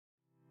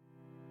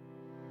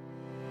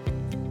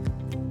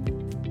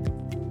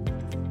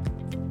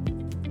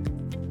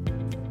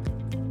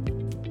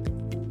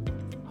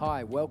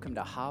Hi, welcome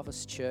to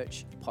Harvest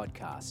Church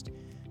Podcast.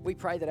 We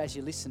pray that as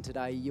you listen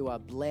today, you are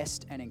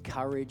blessed and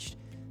encouraged.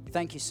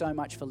 Thank you so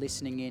much for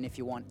listening in. If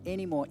you want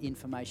any more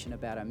information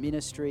about our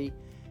ministry,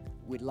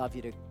 we'd love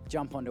you to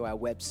jump onto our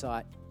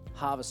website,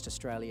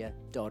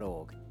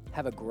 harvestaustralia.org.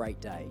 Have a great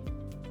day.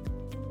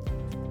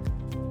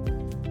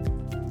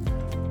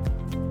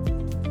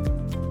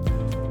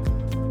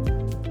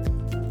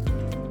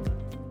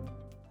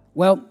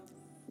 Well,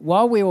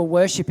 while we were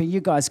worshiping,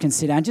 you guys can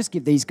sit down. Just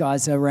give these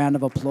guys a round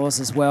of applause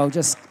as well.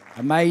 Just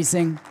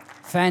amazing,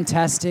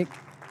 fantastic.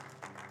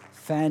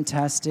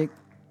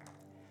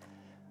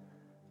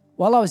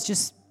 While I was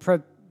just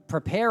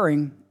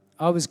preparing,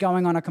 I was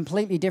going on a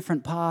completely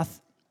different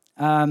path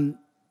than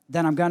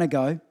I'm going to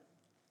go.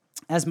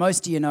 As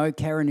most of you know,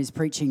 Karen is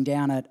preaching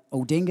down at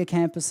Aldinga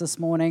campus this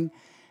morning,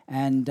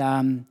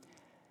 and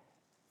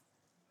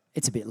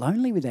it's a bit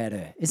lonely without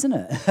her, isn't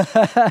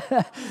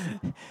it?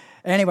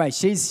 Anyway,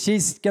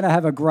 she's going to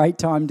have a great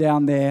time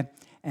down there,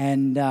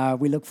 and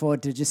we look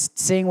forward to just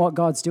seeing what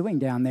God's doing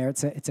down there.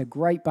 It's a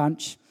great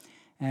bunch,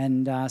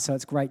 and so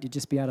it's great to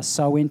just be able to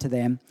sow into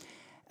them.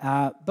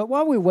 But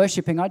while we were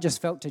worshiping, I just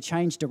felt to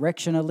change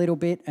direction a little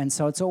bit, and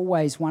so it's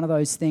always one of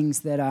those things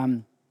that,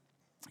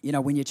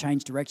 when you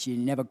change direction, you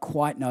never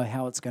quite know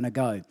how it's going to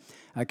go.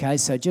 Okay,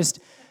 so just,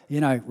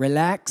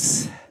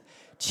 relax,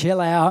 chill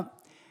out,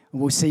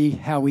 and we'll see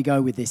how we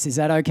go with this. Is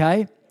that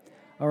okay?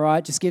 All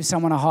right, just give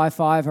someone a high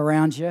five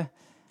around you.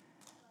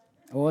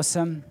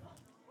 Awesome.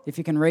 If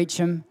you can reach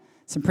them.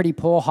 Some pretty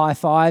poor high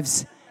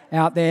fives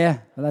out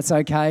there. Well, that's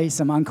okay.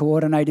 Some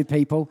uncoordinated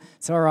people.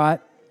 It's all right.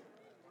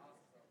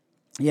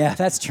 Yeah,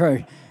 that's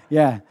true.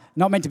 Yeah,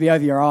 not meant to be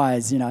over your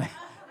eyes,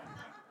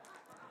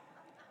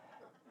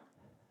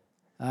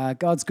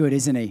 God's good,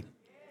 isn't he?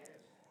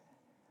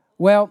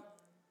 Well,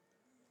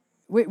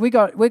 we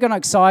got an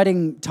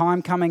exciting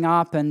time coming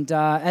up, and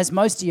as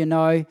most of you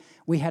know,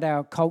 we had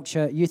our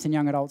culture youth and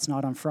young adults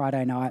night on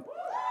Friday night,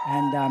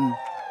 and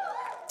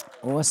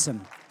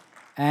awesome,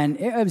 and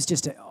it was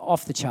just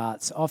off the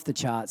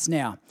charts.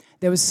 Now,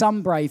 there was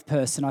some brave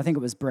person, I think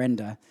it was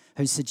Brenda,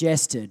 who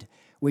suggested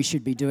we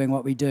should be doing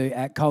what we do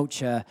at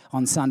culture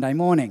on Sunday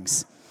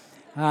mornings.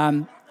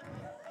 Now,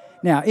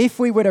 if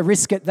we were to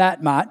risk it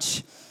that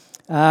much,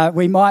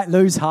 we might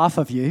lose half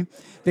of you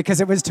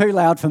because it was too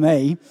loud for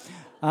me.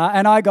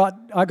 And I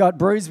got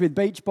bruised with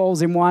beach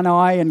balls in one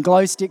eye and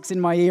glow sticks in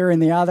my ear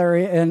in the other,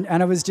 and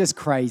it was just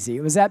crazy.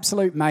 It was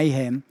absolute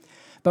mayhem.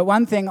 But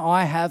one thing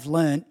I have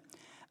learnt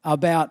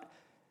about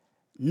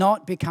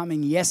not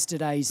becoming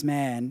yesterday's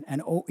man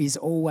is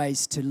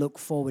always to look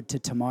forward to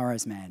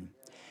tomorrow's man.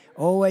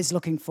 Always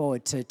looking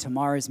forward to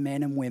tomorrow's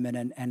men and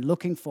women and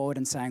looking forward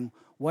and saying,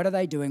 what are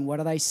they doing?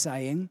 What are they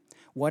saying?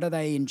 What are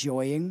they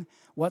enjoying?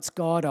 What's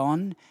God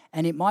on?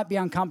 And it might be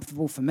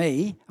uncomfortable for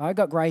me. I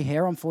got grey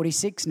hair. I'm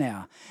 46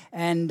 now.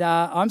 And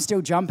I'm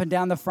still jumping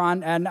down the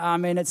front. And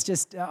it's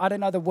just, I don't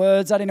know the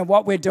words. I don't know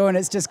what we're doing.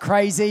 It's just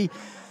crazy.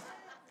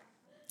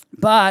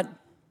 But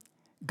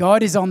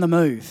God is on the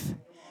move.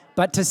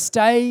 But to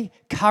stay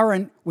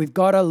current, we've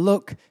got to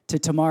look to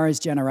tomorrow's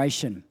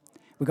generation.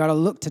 We've got to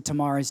look to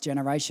tomorrow's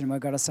generation. We've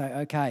got to say,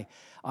 okay,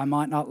 I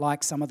might not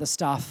like some of the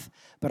stuff,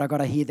 but I've got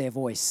to hear their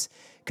voice.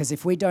 Because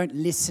if we don't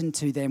listen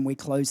to them, we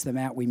close them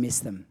out, we miss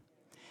them.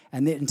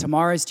 And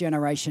tomorrow's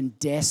generation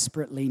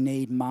desperately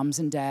need mums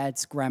and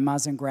dads,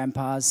 grandmas and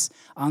grandpas,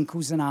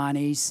 uncles and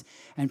aunties,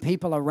 and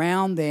people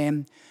around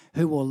them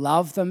who will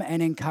love them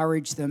and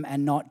encourage them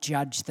and not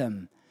judge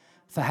them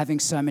for having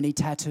so many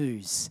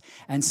tattoos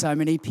and so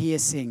many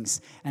piercings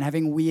and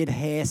having weird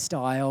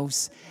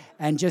hairstyles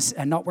and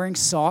not wearing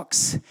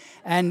socks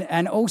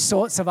and all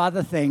sorts of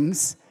other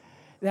things.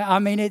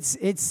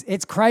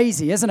 It's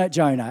crazy, isn't it,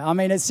 Jonah?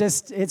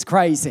 It's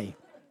crazy.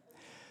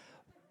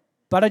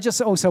 But I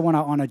just also want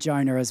to honor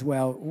Jonah as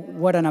well.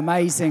 What an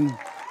amazing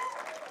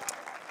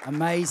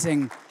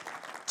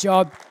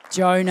job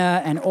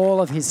Jonah and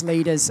all of his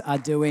leaders are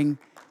doing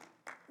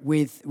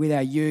with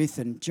our youth,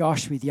 and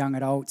Josh with young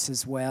adults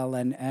as well.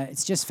 And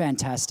it's just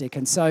fantastic.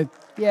 And so,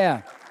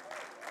 yeah.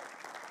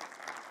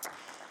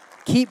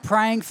 Keep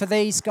praying for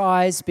these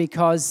guys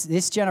because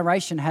this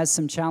generation has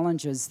some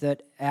challenges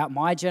that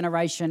my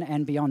generation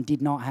and beyond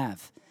did not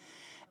have.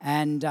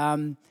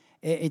 And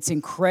it's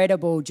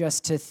incredible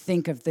just to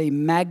think of the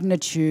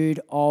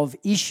magnitude of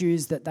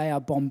issues that they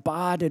are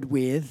bombarded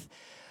with.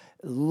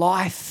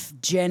 Life,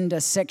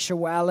 gender,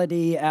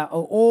 sexuality,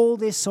 all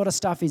this sort of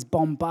stuff is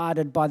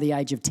bombarded by the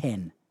age of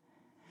 10.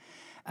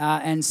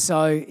 And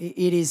so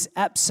it is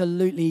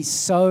absolutely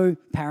so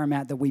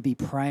paramount that we be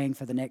praying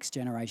for the next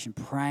generation,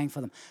 praying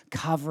for them,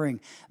 covering,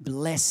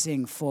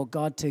 blessing for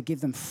God to give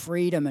them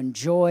freedom and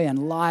joy and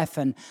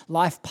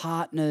life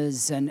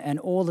partners and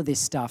all of this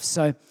stuff.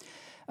 So,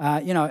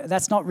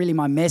 that's not really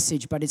my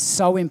message, but it's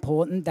so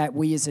important that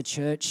we as a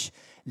church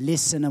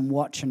listen and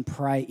watch and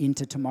pray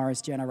into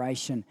tomorrow's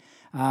generation.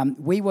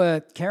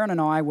 Karen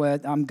and I were,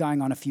 I'm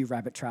going on a few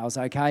rabbit trails,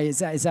 okay? Is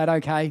that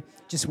okay?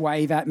 Just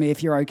wave at me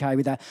if you're okay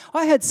with that.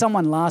 I had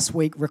someone last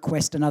week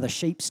request another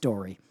sheep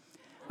story.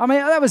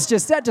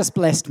 That just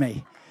blessed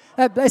me.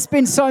 It's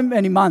been so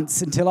many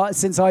months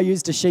since I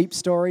used a sheep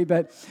story,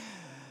 but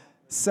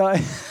so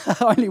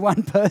only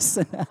one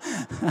person.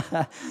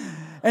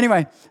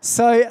 Anyway,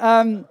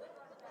 so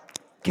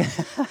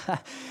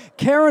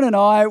Karen and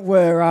I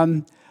were.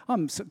 I'm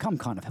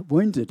kind of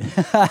wounded.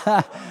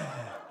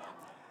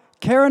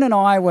 Karen and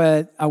I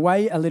were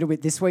away a little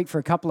bit this week for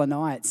a couple of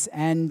nights,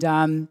 and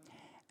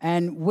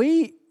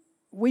we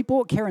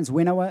bought Karen's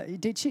winnower.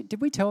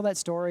 Did we tell that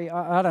story?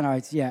 I don't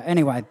know. Yeah.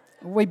 Anyway,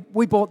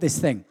 we bought this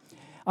thing.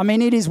 I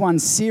mean, it is one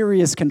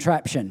serious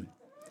contraption,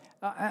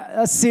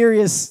 a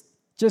serious,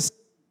 just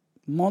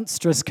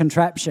monstrous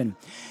contraption,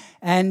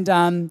 and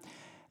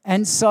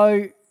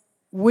so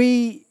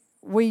we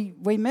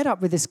met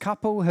up with this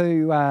couple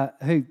who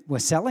were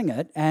selling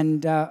it,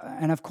 and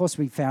of course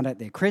we found out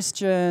they're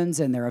Christians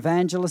and they're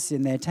evangelists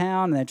in their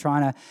town and they're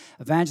trying to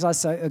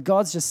evangelize. So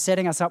God's just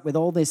setting us up with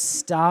all this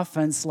stuff,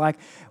 and it's like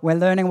we're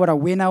learning what a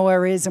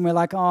winnower is, and we're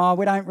like, oh,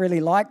 we don't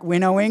really like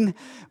winnowing.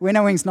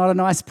 Winnowing's not a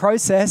nice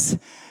process.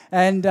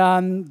 And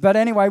but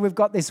anyway, we've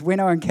got this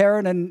winnower, and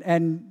Karen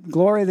and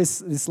Gloria,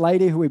 this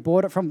lady who we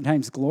bought it from, her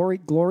name's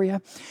Gloria,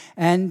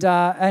 and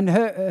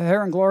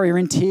her and Gloria are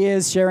in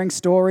tears, sharing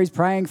stories,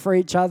 praying for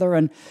each other,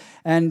 and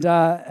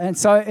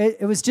so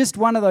it was just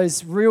one of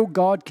those real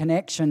God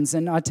connections.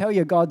 And I tell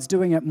you, God's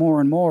doing it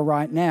more and more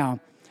right now.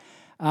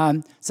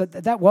 So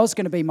that was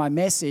going to be my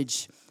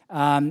message,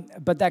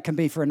 but that can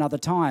be for another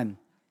time.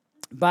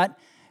 But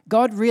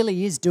God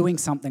really is doing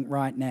something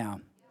right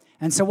now.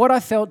 And so what I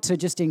felt to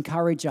just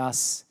encourage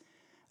us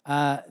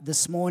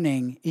this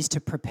morning is to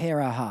prepare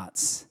our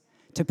hearts,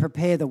 to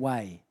prepare the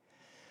way.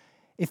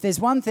 If there's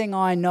one thing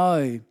I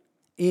know,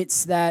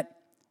 it's that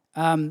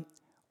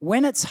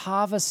when it's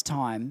harvest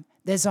time,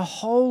 there's a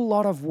whole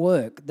lot of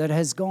work that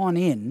has gone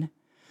in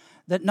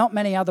that not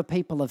many other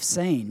people have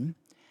seen.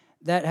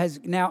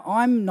 Now,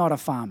 I'm not a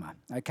farmer,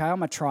 okay?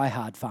 I'm a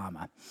try-hard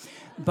farmer.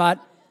 But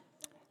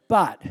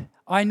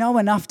I know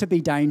enough to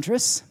be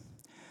dangerous,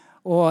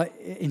 or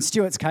in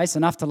Stuart's case,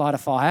 enough to light a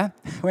fire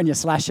when you're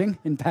slashing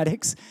in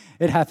paddocks.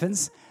 It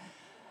happens.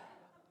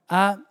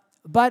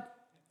 But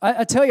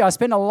I tell you, I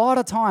spend a lot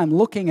of time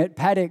looking at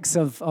paddocks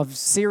of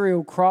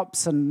cereal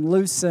crops and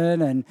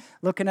lucerne, and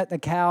looking at the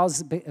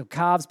calves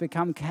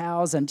become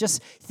cows, and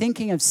just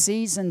thinking of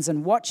seasons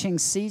and watching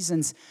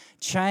seasons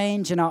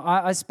change. And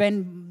I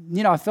spend,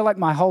 I feel like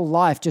my whole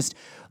life just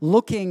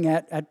looking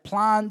at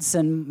plants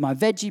and my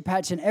veggie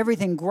patch and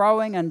everything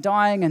growing and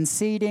dying and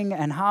seeding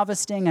and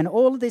harvesting and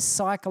all of this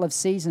cycle of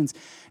seasons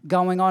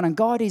going on. And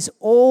God is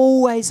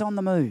always on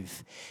the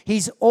move.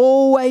 He's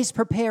always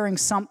preparing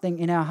something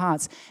in our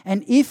hearts.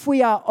 And if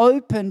we are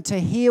open to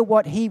hear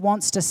what He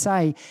wants to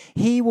say,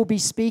 He will be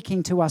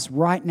speaking to us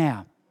right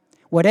now.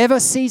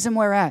 Whatever season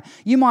we're at,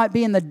 you might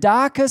be in the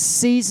darkest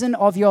season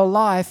of your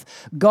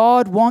life.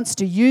 God wants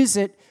to use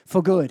it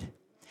for good.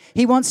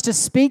 He wants to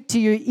speak to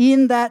you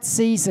in that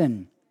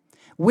season.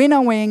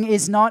 Winnowing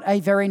is not a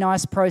very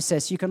nice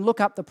process. You can look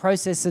up the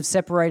process of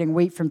separating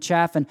wheat from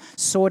chaff and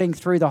sorting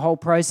through the whole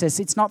process.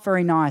 It's not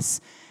very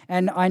nice.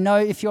 And I know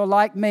if you're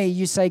like me,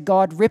 you say,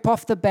 God, rip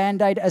off the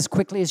Band-Aid as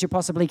quickly as you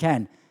possibly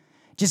can.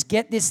 Just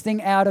get this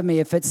thing out of me.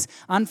 If it's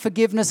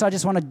unforgiveness, I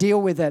just want to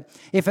deal with it.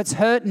 If it's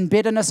hurt and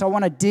bitterness, I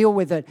want to deal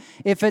with it.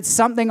 If it's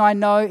something I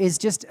know is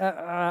just,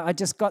 I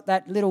just got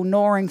that little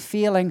gnawing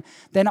feeling,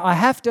 then I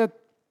have to.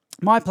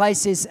 My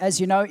place is, as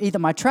you know, either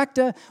my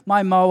tractor,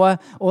 my mower,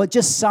 or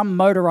just some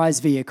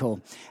motorized vehicle.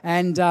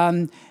 And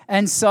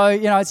so,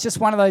 it's just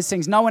one of those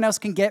things. No one else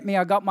can get me.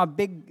 I got my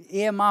big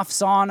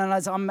earmuffs on, and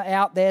I'm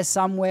out there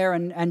somewhere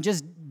and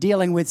just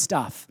dealing with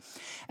stuff.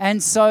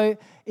 And so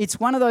it's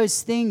one of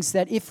those things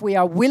that if we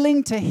are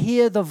willing to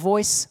hear the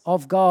voice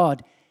of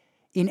God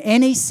in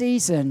any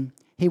season,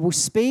 He will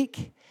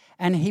speak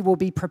and He will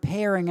be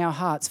preparing our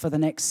hearts for the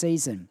next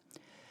season.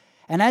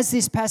 And as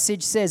this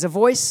passage says, a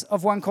voice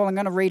of one calling,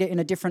 I'm going to read it in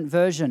a different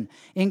version.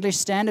 English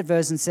Standard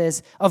Version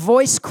says, a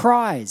voice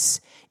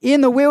cries,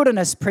 in the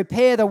wilderness,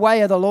 prepare the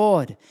way of the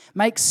Lord.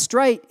 Make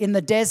straight in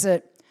the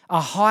desert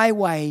a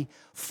highway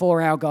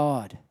for our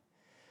God.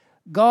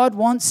 God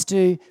wants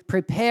to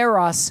prepare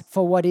us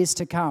for what is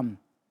to come.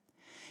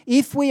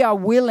 If we are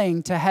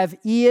willing to have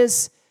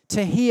ears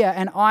to hear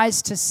and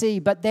eyes to see,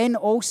 but then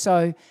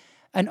also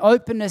an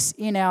openness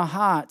in our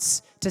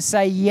hearts to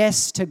say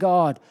yes to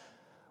God,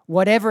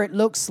 whatever it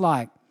looks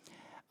like.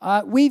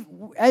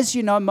 As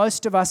you know,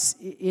 most of us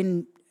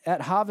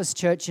at Harvest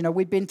Church,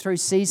 we've been through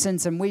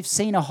seasons and we've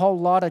seen a whole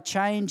lot of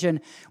change,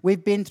 and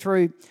we've been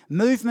through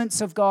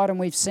movements of God and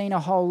we've seen a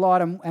whole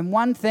lot. And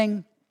one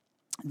thing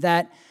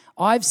that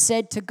I've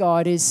said to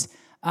God is,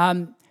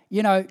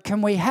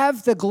 can we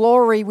have the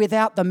glory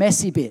without the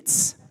messy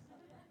bits?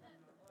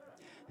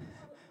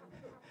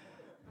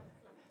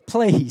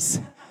 Please.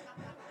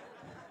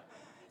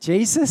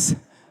 Jesus?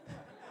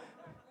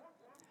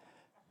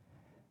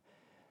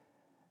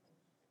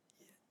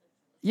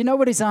 You know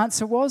what his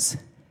answer was?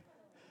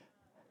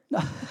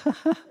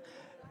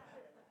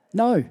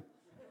 No.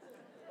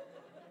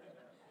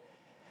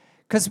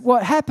 Because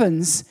what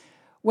happens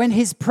when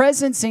His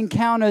presence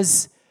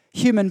encounters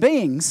human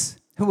beings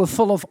who are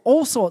full of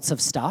all sorts of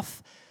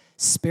stuff,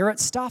 spirit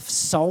stuff,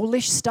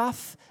 soulish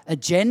stuff,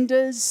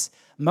 agendas,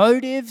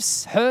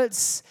 motives,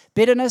 hurts,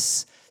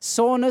 bitterness,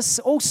 soreness,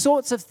 all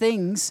sorts of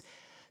things.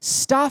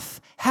 Stuff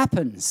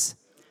happens.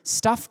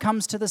 Stuff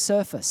comes to the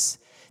surface.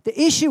 The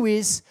issue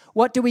is,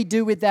 what do we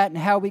do with that and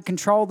how we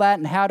control that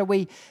and how do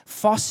we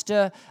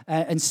foster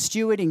and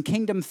steward in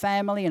kingdom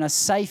family and a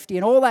safety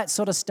and all that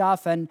sort of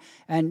stuff, and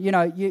you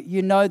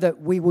know that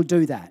we will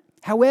do that.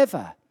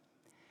 However,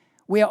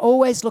 we are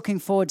always looking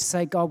forward to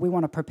say, God, we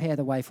want to prepare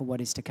the way for what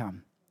is to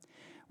come.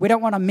 We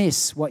don't want to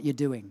miss what you're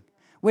doing.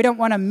 We don't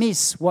want to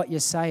miss what you're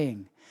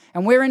saying.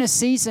 And we're in a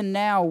season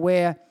now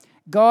where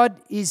God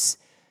is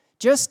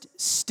just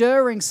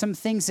stirring some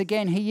things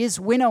again. He is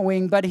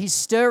winnowing, but he's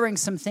stirring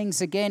some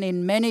things again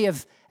in many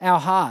of our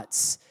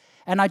hearts.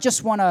 And I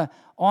just want to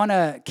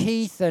honor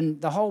Keith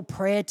and the whole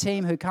prayer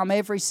team who come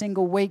every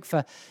single week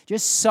for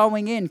just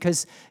sowing in,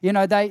 because,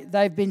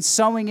 they've been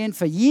sowing in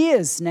for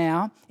years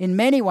now in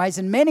many ways.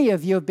 And many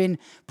of you have been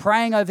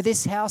praying over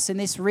this house in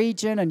this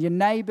region and your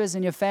neighbors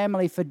and your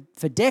family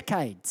for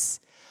decades.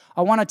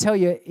 I want to tell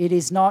you, it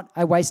is not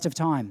a waste of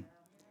time.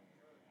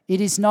 It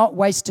is not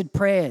wasted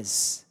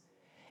prayers.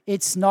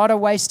 It's not a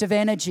waste of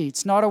energy.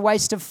 It's not a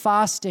waste of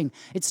fasting.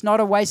 It's not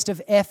a waste of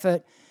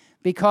effort,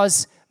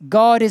 because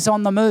God is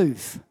on the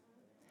move.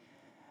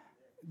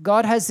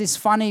 God has this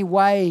funny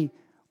way,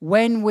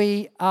 when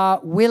we are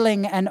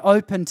willing and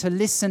open to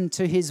listen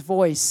to his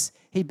voice,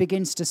 he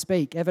begins to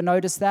speak. Ever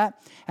notice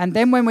that? And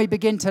then when we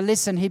begin to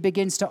listen, he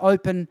begins to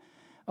open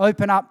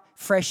up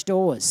fresh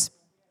doors.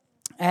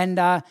 And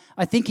I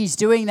think he's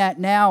doing that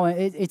now.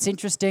 It's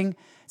interesting.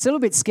 It's a little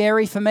bit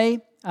scary for me.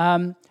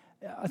 I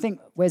think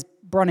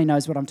Bronnie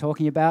knows what I'm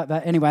talking about,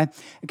 but anyway,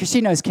 because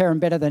she knows Karen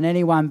better than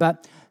anyone.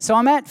 But so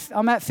I'm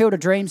at Field of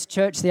Dreams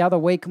Church the other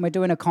week, and we're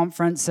doing a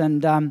conference,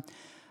 and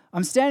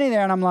I'm standing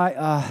there, and I'm like,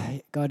 oh,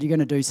 God, you're going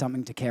to do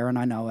something to Karen.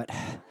 I know it.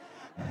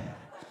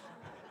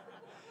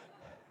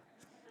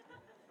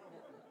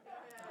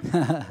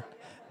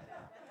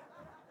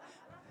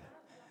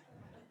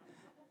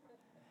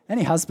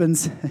 Any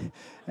husbands?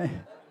 And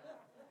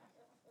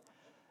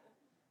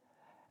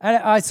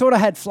I sort of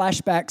had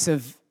flashbacks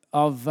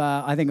of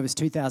I think it was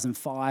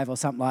 2005 or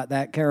something like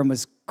that. Karen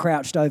was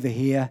crouched over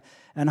here,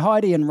 and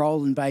Heidi and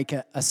Roland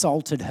Baker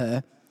assaulted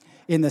her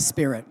in the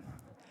spirit.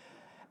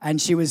 And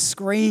she was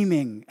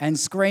screaming, and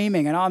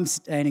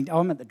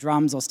I'm at the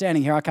drums or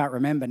standing here, I can't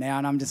remember now,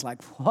 and I'm just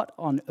like, what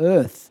on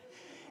earth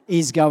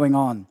is going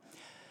on?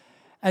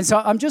 And so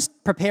I'm just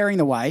preparing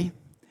the way.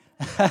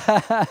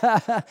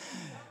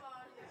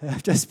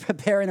 Just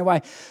preparing the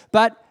way.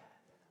 But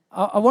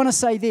I want to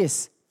say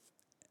this.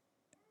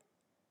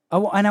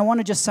 And I want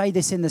to just say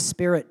this in the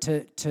spirit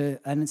to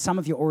and some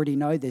of you already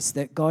know this,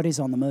 that God is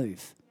on the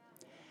move.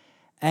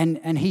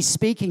 And he's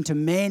speaking to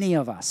many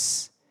of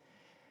us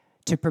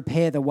to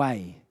prepare the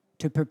way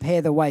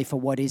for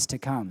what is to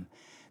come.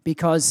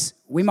 Because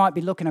we might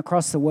be looking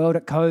across the world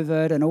at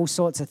COVID and all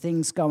sorts of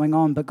things going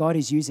on, but God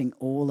is using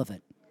all of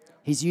it.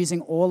 He's using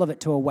all of it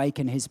to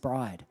awaken his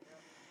bride.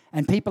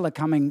 And people are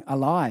coming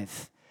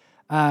alive.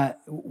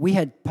 We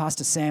had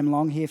Pastor Sam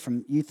Long here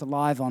from Youth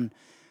Alive on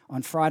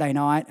Friday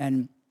night,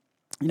 and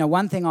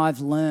one thing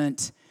I've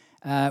learnt,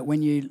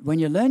 when you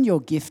learn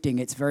your gifting,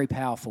 it's very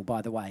powerful,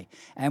 by the way.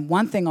 And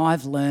one thing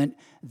I've learnt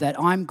that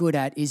I'm good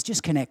at is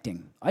just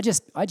connecting. I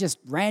just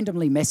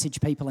randomly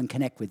message people and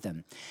connect with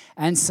them.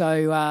 And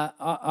so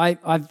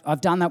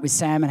I've done that with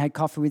Sam and had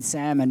coffee with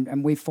Sam,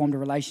 and we've formed a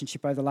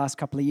relationship over the last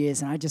couple of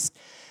years. And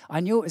I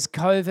knew it was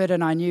COVID,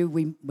 and I knew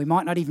we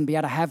might not even be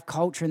able to have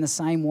culture in the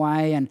same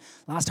way. And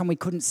last time we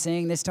couldn't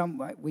sing, this time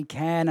we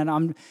can. And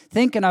I'm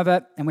thinking of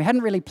it, and we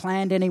hadn't really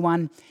planned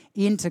anyone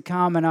in to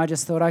come. And I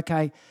just thought,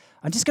 okay,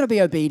 I'm just going to be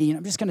obedient.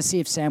 I'm just going to see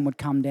if Sam would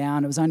come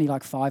down. It was only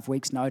like 5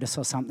 weeks' notice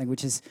or something,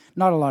 which is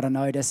not a lot of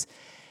notice.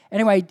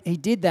 Anyway, he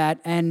did that,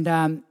 and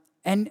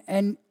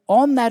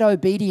on that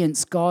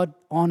obedience, God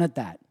honoured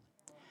that.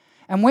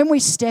 And when we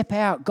step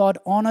out, God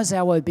honours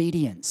our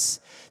obedience.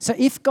 So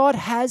if God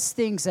has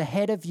things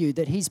ahead of you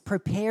that he's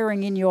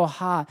preparing in your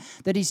heart,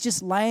 that he's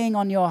just laying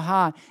on your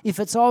heart, if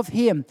it's of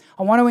him,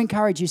 I want to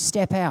encourage you,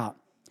 step out.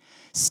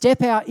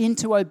 Step out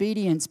into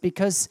obedience,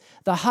 because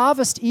the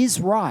harvest is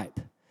ripe.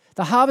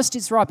 The harvest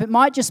is ripe. It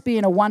might just be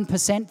in a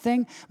 1%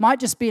 thing, might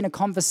just be in a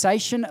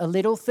conversation, a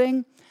little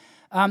thing.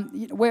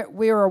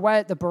 We were away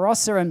at the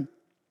Barossa,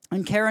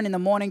 and Karen in the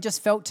morning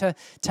just felt to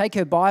take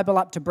her Bible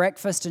up to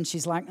breakfast, and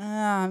she's like,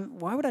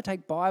 why would I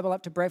take Bible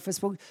up to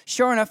breakfast? Well,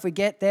 sure enough, we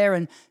get there,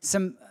 and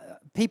some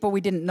people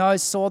we didn't know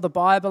saw the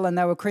Bible, and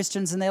they were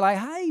Christians, and they're like,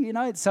 hey,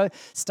 so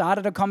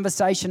started a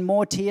conversation,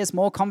 more tears,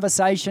 more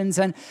conversations,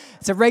 and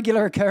it's a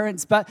regular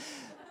occurrence. But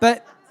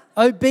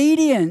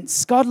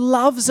obedience, God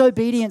loves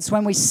obedience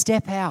when we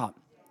step out.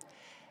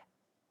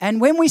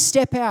 And when we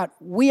step out,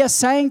 we are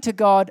saying to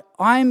God,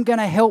 I'm going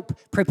to help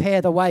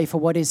prepare the way for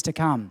what is to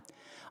come.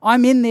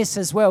 I'm in this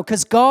as well,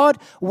 because God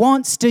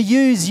wants to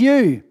use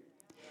you.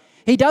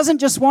 He doesn't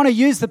just want to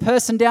use the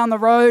person down the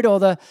road or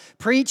the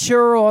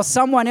preacher or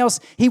someone else.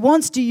 He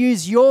wants to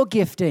use your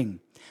gifting.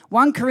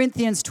 1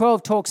 Corinthians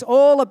 12 talks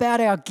all about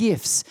our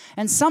gifts,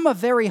 and some are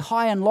very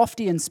high and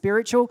lofty and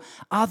spiritual.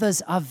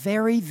 Others are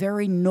very,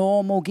 very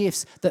normal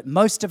gifts that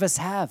most of us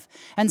have.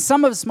 And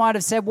some of us might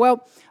have said,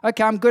 well,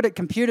 okay, I'm good at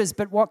computers,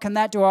 but what can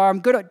that do? Or I'm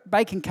good at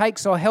baking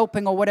cakes or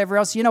helping or whatever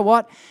else. You know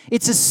what?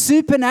 It's a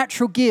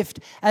supernatural gift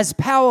as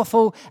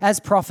powerful as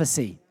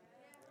prophecy.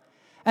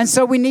 And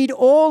so we need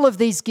all of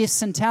these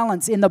gifts and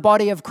talents in the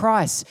body of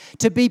Christ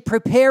to be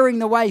preparing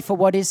the way for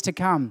what is to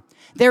come.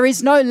 There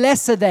is no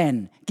lesser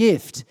than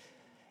gift.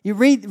 You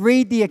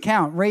read the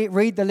account,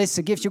 read the list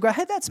of gifts. You go,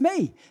 hey, that's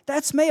me.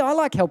 That's me. I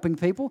like helping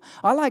people.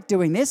 I like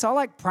doing this. I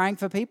like praying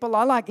for people.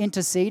 I like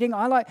interceding.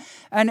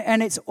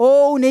 And it's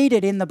all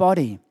needed in the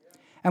body.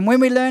 And when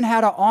we learn how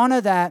to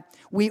honor that,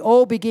 we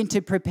all begin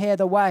to prepare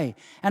the way.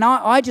 And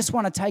I just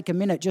want to take a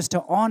minute just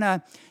to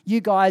honor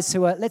you guys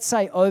who are, let's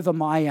say, over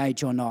my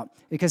age or not,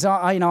 because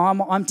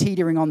I'm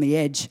teetering on the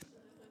edge,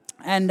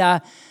 and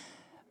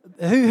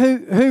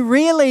who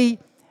really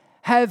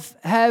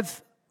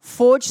have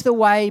forged the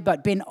way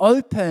but been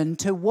open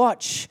to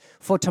watch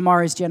for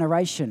tomorrow's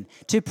generation,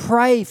 to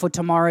pray for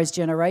tomorrow's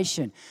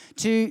generation,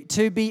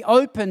 to be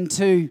open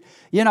to,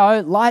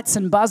 lights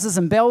and buzzers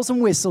and bells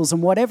and whistles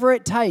and whatever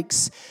it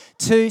takes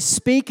to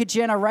speak a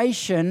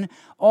generation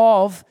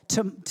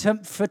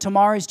for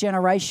tomorrow's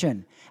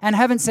generation. And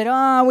haven't said,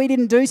 we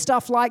didn't do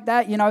stuff like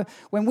that.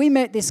 When we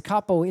met this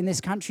couple in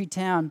this country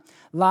town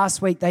last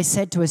week, they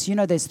said to us,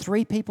 there's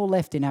 3 people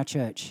left in our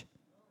church.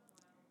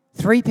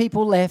 3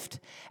 people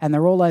left, and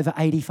they're all over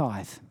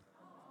 85.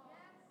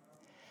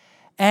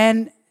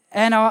 And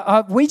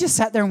we just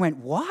sat there and went,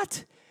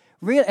 what?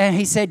 Really? And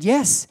he said,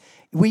 yes,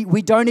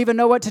 we don't even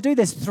know what to do.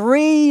 There's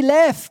 3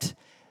 left.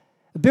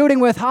 A building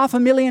worth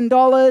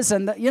 $500,000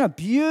 and,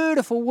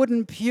 beautiful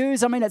wooden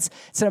pews. I mean, it's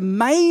an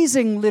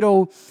amazing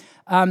little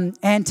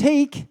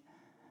antique,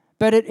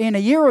 but in a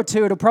year or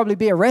two, it'll probably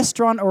be a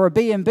restaurant or a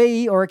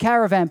B&B or a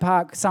caravan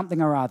park,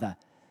 something or other.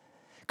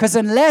 Because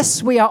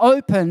unless we are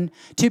open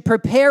to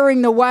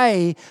preparing the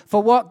way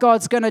for what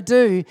God's going to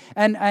do,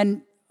 and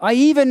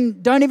I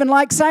don't even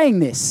like saying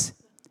this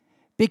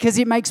because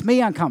it makes me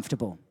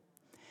uncomfortable.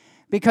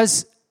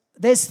 Because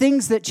there's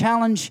things that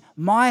challenge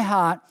my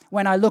heart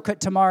when I look at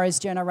tomorrow's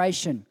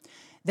generation.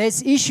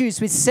 There's issues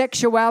with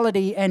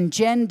sexuality and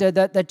gender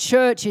that the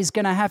church is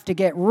going to have to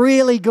get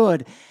really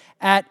good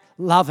at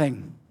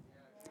loving.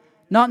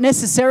 Not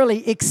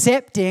necessarily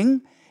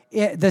accepting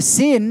the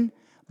sin,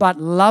 but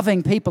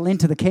loving people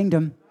into the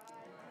kingdom.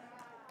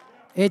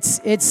 If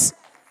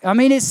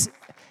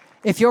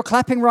you're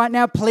clapping right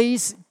now,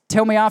 please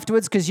tell me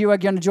afterwards, because you are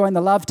going to join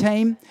the love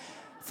team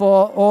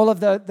for all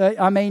of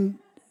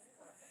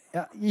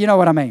you know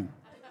what I mean.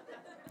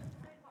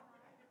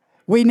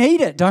 We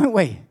need it, don't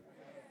we?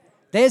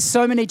 There's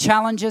so many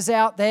challenges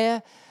out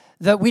there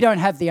that we don't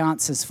have the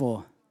answers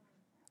for.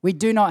 We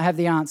do not have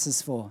the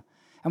answers for.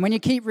 And when you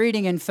keep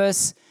reading in 1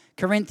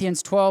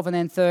 Corinthians 12 and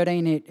then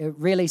 13, it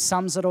really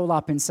sums it all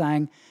up in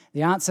saying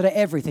the answer to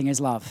everything is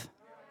love.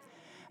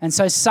 And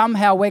so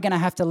somehow we're going to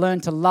have to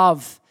learn to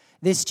love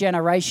this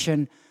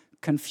generation,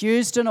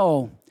 confused and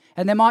all.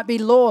 And there might be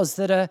laws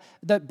that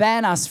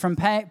ban us from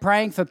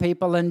praying for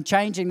people and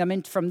changing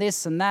them from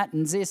this and that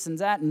and this and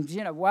that and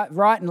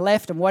right and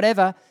left and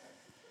whatever.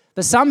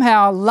 But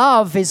somehow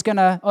love is going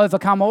to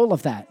overcome all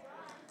of that.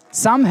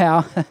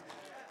 Somehow.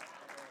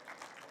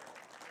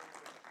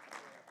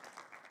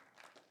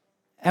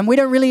 And we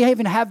don't really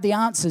even have the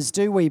answers,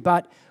 do we?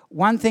 But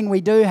one thing we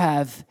do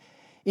have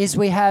is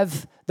we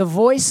have the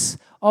voice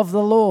of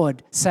the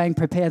Lord saying,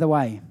 prepare the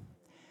way.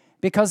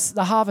 Because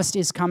the harvest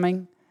is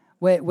coming.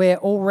 We're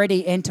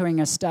already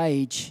entering a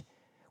stage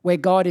where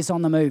God is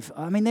on the move.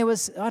 I mean, there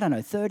was,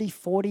 30,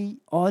 40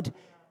 odd,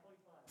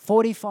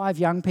 45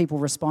 young people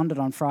responded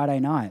on Friday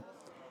night.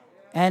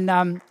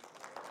 And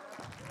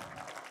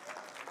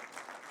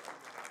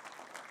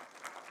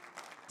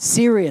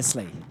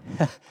seriously,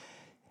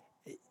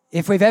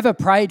 if we've ever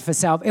prayed for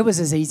salvation, it was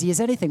as easy as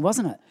anything,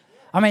 wasn't it?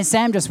 I mean,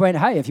 Sam just went,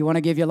 hey, if you want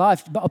to give your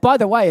life, by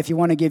the way, if you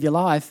want to give your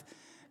life,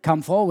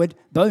 come forward,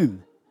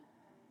 boom.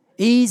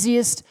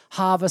 Easiest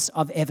harvest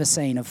I've ever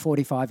seen of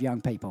 45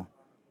 young people.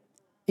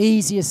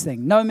 Easiest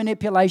thing. No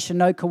manipulation,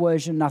 no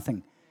coercion,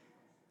 nothing.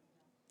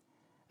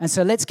 And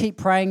so let's keep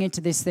praying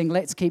into this thing.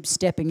 Let's keep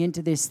stepping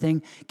into this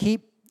thing.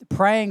 Keep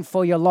praying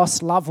for your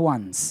lost loved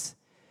ones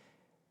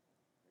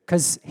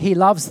because He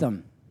loves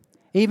them.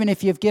 Even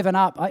if you've given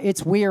up,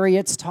 it's weary,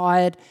 it's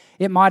tired.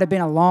 It might have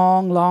been a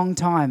long, long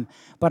time.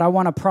 But I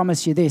want to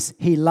promise you this,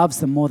 He loves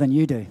them more than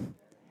you do.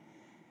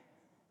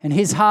 And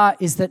His heart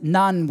is that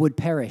none would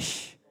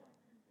perish.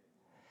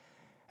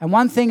 And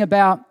one thing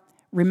about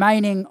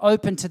remaining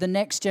open to the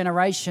next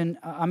generation,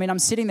 I'm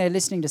sitting there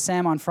listening to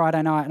Sam on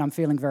Friday night and I'm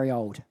feeling very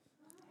old.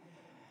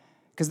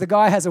 Because the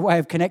guy has a way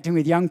of connecting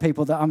with young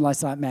people that I'm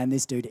like, man,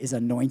 this dude is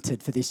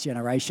anointed for this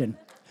generation.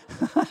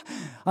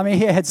 He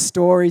had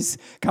stories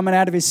coming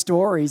out of his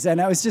stories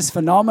and it was just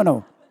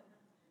phenomenal.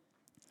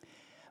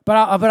 But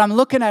I'm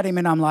looking at him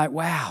and I'm like,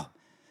 wow,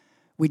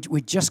 we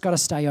just got to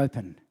stay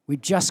open. We've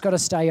just got to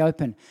stay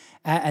open.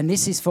 And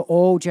this is for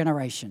all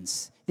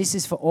generations. This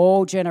is for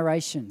all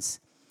generations.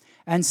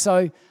 And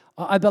so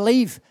I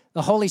believe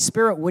the Holy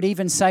Spirit would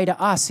even say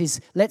to us is,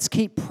 let's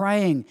keep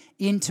praying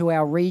into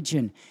our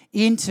region,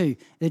 into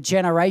the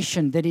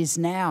generation that is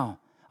now.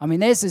 I mean,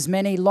 there's as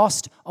many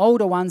lost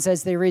older ones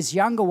as there is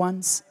younger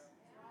ones.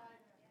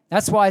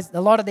 That's why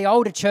a lot of the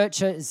older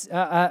churches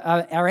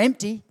are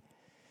empty,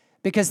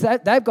 because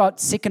they've got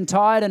sick and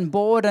tired and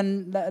bored,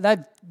 and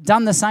they've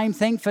done the same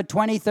thing for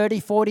 20, 30,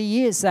 40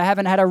 years. They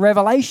haven't had a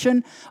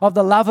revelation of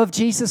the love of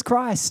Jesus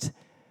Christ.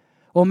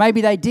 Or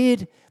maybe they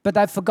did, but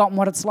they've forgotten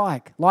what it's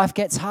like. Life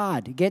gets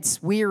hard, it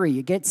gets weary,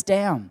 it gets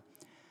down.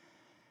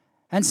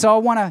 And so I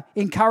want to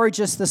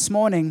encourage us this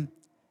morning.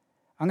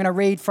 I'm going to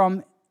read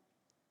from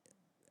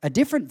a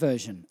different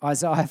version,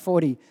 Isaiah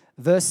 40,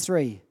 verse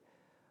 3.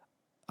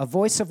 A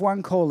voice of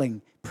one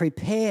calling,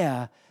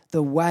 prepare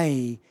the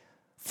way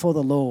for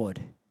the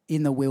Lord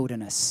in the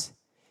wilderness.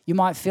 You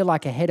might feel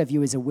like ahead of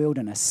you is a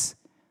wilderness.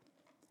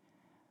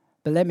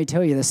 But let me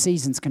tell you, the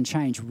seasons can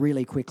change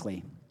really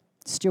quickly.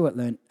 Stuart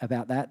learned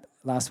about that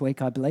last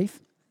week, I believe.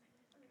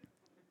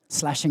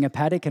 Slashing a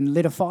paddock and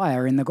lit a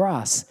fire in the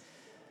grass.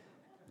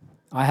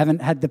 I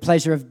haven't had the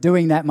pleasure of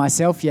doing that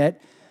myself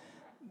yet.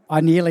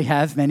 I nearly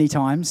have many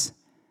times.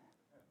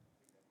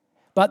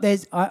 But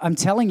I'm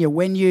telling you,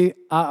 when you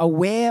are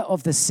aware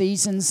of the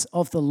seasons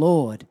of the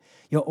Lord,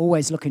 you're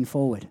always looking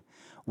forward.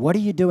 What are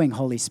you doing,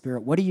 Holy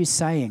Spirit? What are you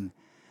saying?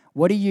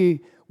 Where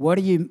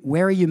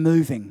are you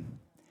moving?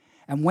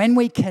 And when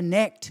we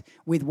connect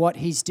with what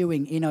He's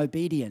doing in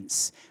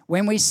obedience,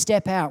 when we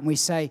step out and we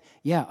say,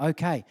 yeah,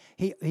 okay,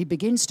 He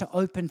begins to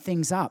open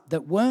things up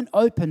that weren't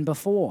open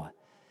before,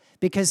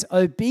 because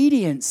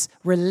obedience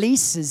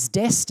releases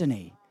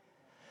destiny.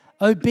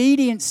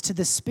 Obedience to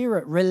the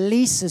Spirit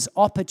releases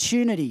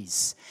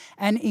opportunities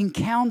and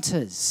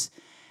encounters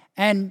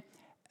and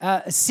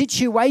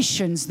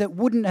situations that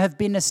wouldn't have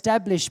been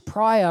established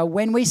prior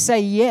when we say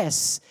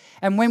yes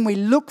and when we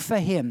look for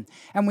Him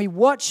and we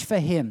watch for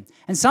Him.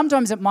 And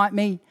sometimes it might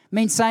mean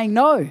saying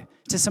no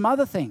to some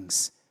other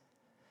things.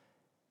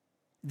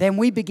 Then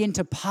we begin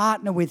to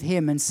partner with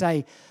Him and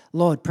say,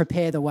 Lord,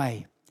 prepare the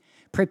way.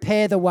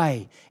 Prepare the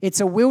way. It's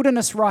a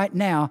wilderness right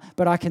now,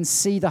 but I can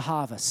see the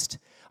harvest.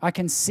 I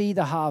can see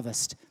the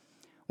harvest.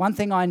 One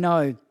thing I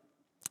know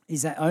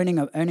is that owning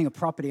a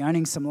property,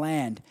 owning some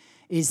land,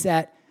 is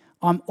that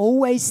I'm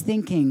always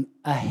thinking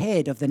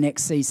ahead of the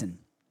next season.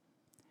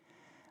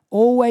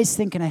 Always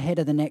thinking ahead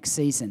of the next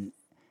season.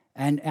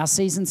 And our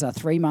seasons are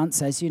 3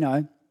 months, as you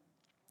know.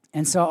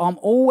 And so I'm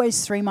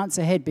always 3 months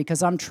ahead,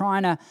 because I'm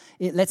trying to,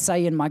 let's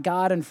say in my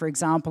garden, for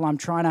example, I'm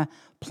trying to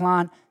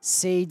plant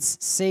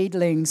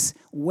seedlings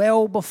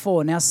well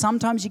before. Now,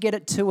 sometimes you get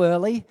it too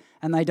early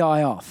and they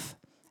die off,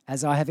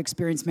 as I have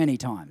experienced many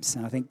times.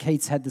 And I think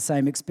Keith's had the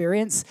same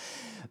experience.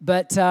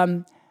 But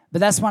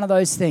that's one of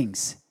those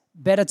things.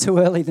 Better too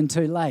early than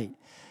too late.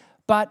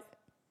 But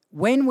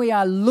when we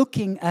are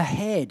looking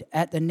ahead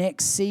at the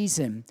next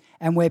season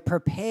and we're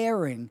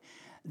preparing,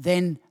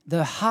 then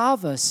the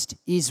harvest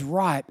is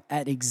ripe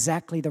at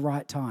exactly the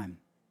right time.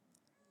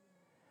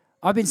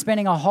 I've been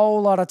spending a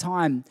whole lot of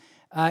time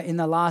in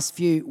the last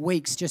few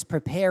weeks just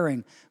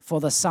preparing for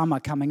the summer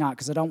coming up,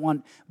 because I don't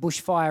want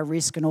bushfire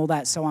risk and all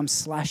that, so I'm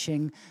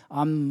slashing,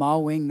 I'm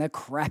mowing the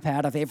crap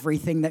out of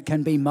everything that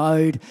can be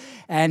mowed,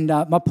 and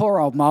my poor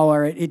old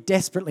mower, it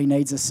desperately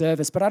needs a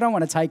service, but I don't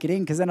want to take it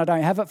in because then I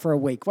don't have it for a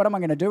week. What am I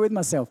going to do with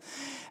myself?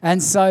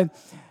 And so,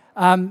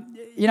 I'm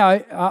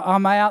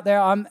out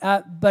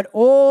there, but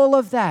all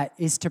of that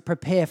is to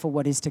prepare for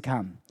what is to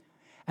come.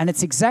 And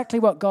it's exactly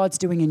what God's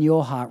doing in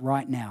your heart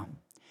right now.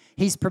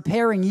 He's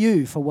preparing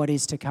you for what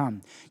is to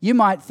come. You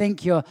might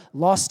think you're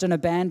lost and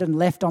abandoned,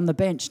 left on the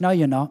bench. No,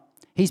 you're not.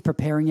 He's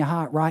preparing your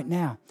heart right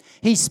now.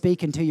 He's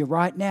speaking to you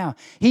right now.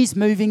 He's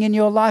moving in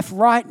your life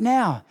right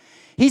now.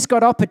 He's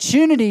got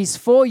opportunities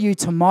for you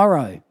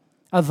tomorrow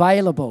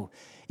available.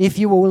 If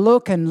you will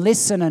look and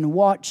listen and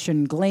watch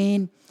and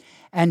glean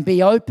and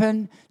be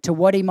open to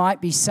what He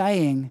might be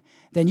saying,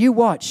 then you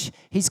watch.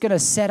 He's going to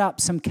set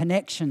up some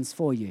connections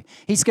for you.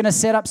 He's going to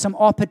set up some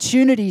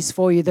opportunities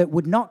for you that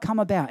would not come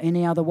about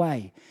any other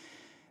way.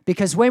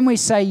 Because when we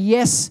say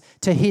yes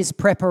to His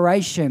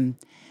preparation,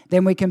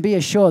 then we can be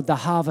assured the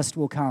harvest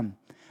will come.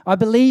 I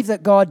believe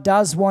that God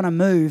does want to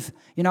move.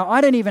 I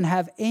don't even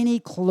have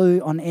any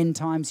clue on end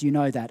times. You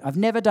know that. I've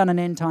never done an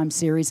end time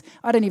series.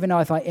 I don't even know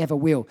if I ever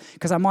will,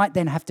 because I might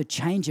then have to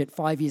change it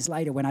 5 years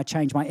later when I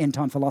change my end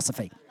time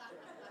philosophy.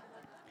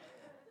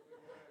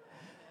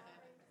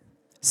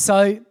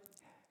 So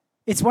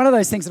it's one of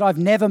those things that I've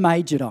never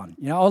majored on.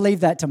 I'll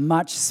leave that to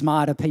much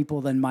smarter people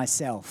than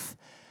myself.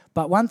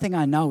 But one thing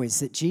I know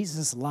is that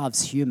Jesus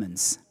loves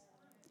humans.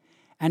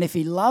 And if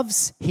He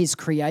loves His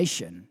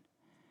creation,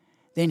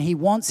 then He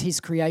wants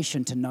His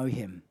creation to know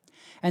Him.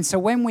 And so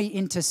when we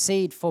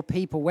intercede for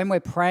people, when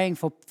we're praying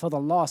for the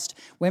lost,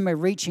 when we're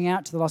reaching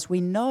out to the lost, we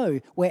know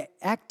we're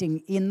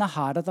acting in the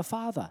heart of the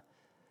Father.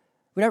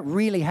 We don't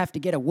really have to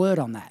get a word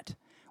on that.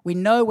 We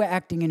know we're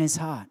acting in His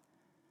heart.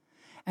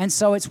 And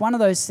so it's one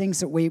of those things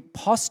that we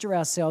posture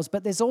ourselves,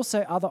 but there's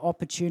also other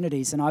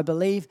opportunities. And I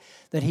believe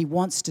that he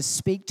wants to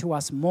speak to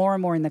us more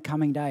and more in the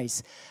coming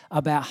days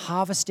about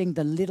harvesting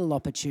the little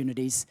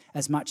opportunities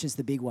as much as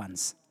the big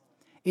ones.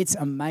 It's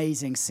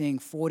amazing seeing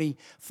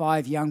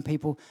 45 young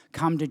people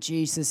come to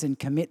Jesus and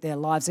commit their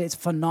lives. It's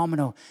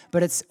phenomenal,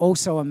 but it's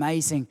also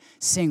amazing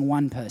seeing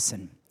one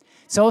person.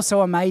 It's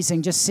also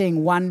amazing just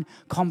seeing one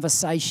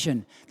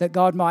conversation that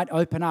God might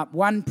open up,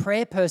 one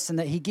prayer person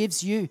that he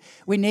gives you.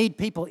 We need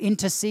people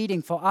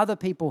interceding for other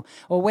people,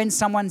 or when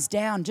someone's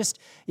down, just,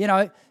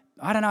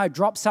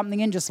 drop something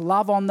in, just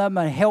love on them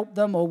and help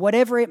them, or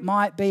whatever it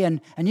might be. And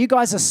you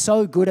guys are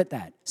so good at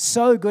that,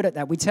 so good at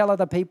that. We tell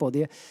other people,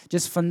 they're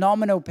just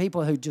phenomenal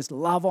people who just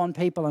love on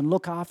people and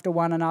look after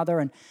one another,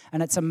 and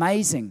it's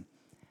amazing.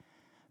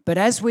 But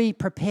as we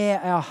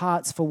prepare our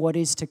hearts for what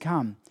is to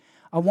come,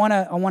 I want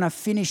to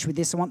finish with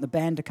this. I want the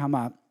band to come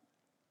up.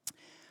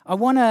 I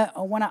want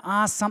to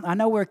ask something. I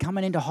know we're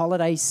coming into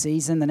holiday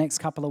season the next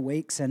couple of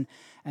weeks,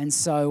 and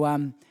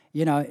so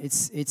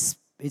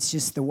it's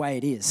just the way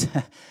it is.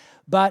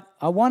 But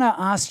I want to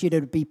ask you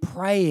to be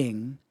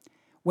praying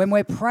when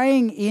we're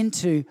praying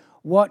into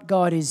what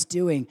God is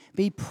doing.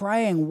 Be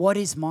praying, what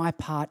is my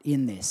part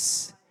in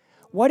this?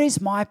 What is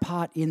my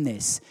part in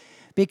this?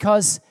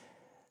 Because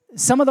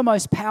some of the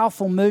most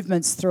powerful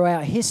movements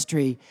throughout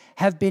history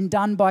have been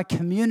done by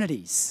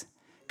communities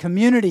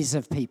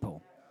of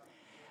people.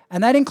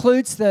 And that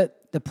includes the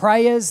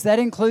prayers, that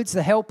includes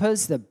the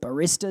helpers, the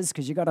baristas,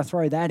 because you've got to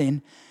throw that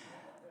in,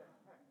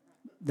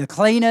 the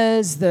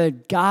cleaners, the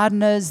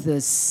gardeners,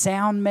 the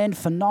sound men,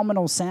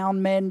 phenomenal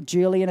sound men,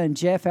 Julian and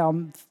Jeff, our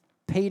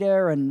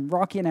Peter and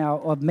Rocky and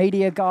our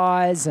media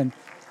guys, and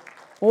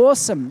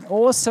awesome,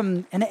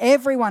 and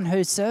everyone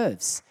who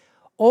serves.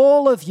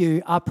 All of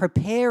you are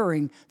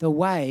preparing the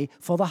way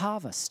for the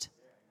harvest.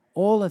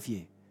 All of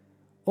you.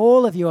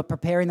 All of you are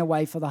preparing the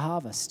way for the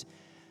harvest.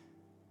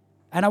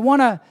 And I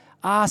want to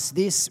ask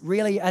this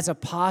really as a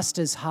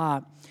pastor's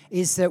heart,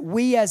 is that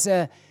we as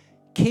a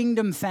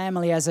kingdom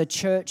family, as a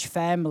church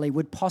family,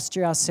 would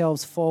posture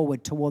ourselves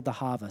forward toward the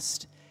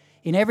harvest.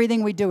 In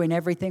everything we do, in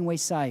everything we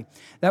say,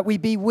 that we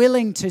be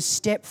willing to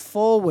step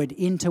forward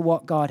into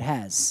what God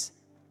has.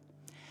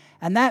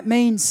 And that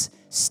means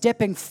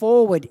stepping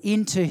forward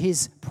into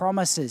his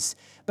promises.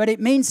 But it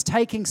means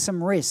taking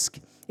some risk.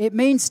 It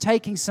means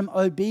taking some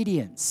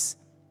obedience.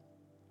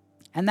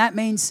 And that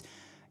means,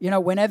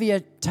 whenever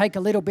you take a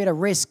little bit of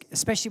risk,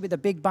 especially with a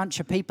big bunch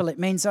of people, it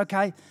means,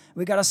 okay,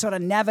 we've got to sort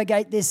of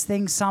navigate this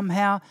thing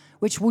somehow,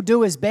 which we'll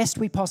do as best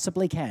we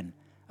possibly can.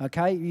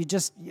 Okay?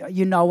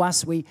 You know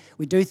us. We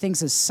do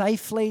things as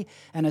safely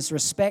and as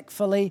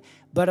respectfully,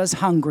 but as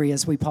hungry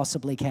as we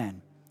possibly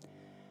can.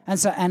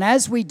 And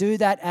as we do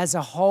that as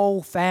a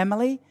whole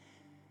family,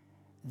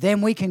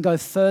 then we can go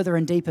further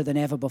and deeper than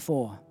ever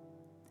before.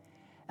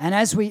 And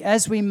as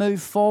we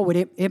move forward,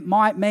 it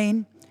might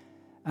mean,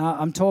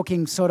 I'm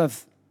talking sort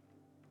of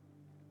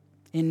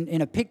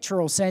in a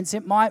pictorial sense,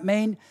 it might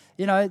mean,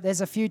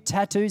 there's a few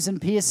tattoos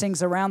and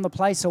piercings around the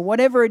place, or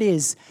whatever it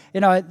is,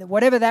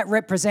 whatever that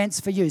represents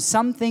for you.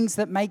 Some things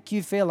that make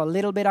you feel a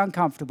little bit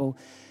uncomfortable,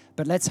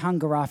 but let's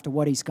hunger after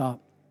what he's got.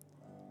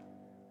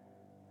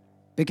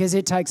 Because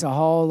it takes a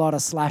whole lot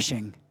of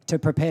slashing to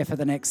prepare for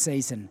the next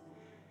season.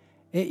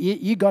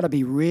 You got to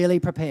be really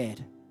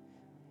prepared.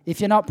 If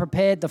you're not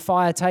prepared, the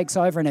fire takes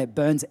over and it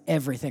burns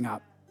everything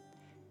up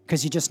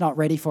because you're just not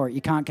ready for it.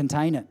 You can't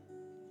contain it.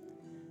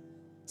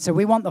 So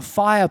we want the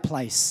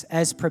fireplace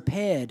as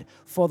prepared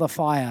for the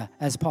fire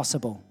as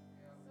possible.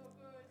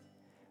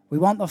 We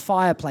want the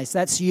fireplace.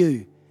 That's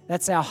you.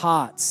 That's our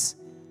hearts.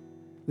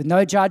 With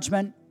no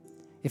judgment.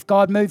 If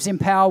God moves in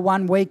power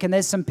one week and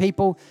there's some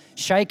people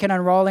shaking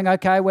and rolling,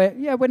 okay,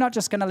 we're not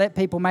just going to let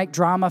people make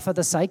drama for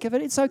the sake of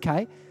it. It's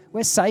okay.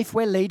 We're safe.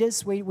 We're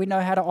leaders. We know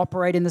how to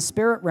operate in the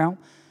spirit realm.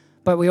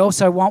 But we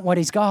also want what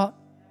he's got.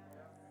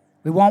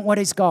 We want what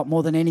he's got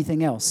more than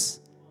anything else.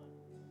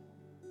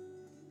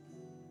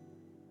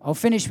 I'll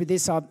finish with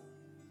this. I'm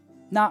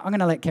going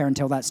to let Karen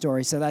tell that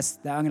story, so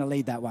I'm going to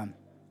lead that one.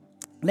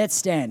 Let's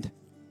stand.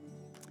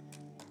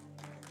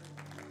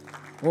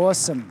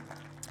 Awesome.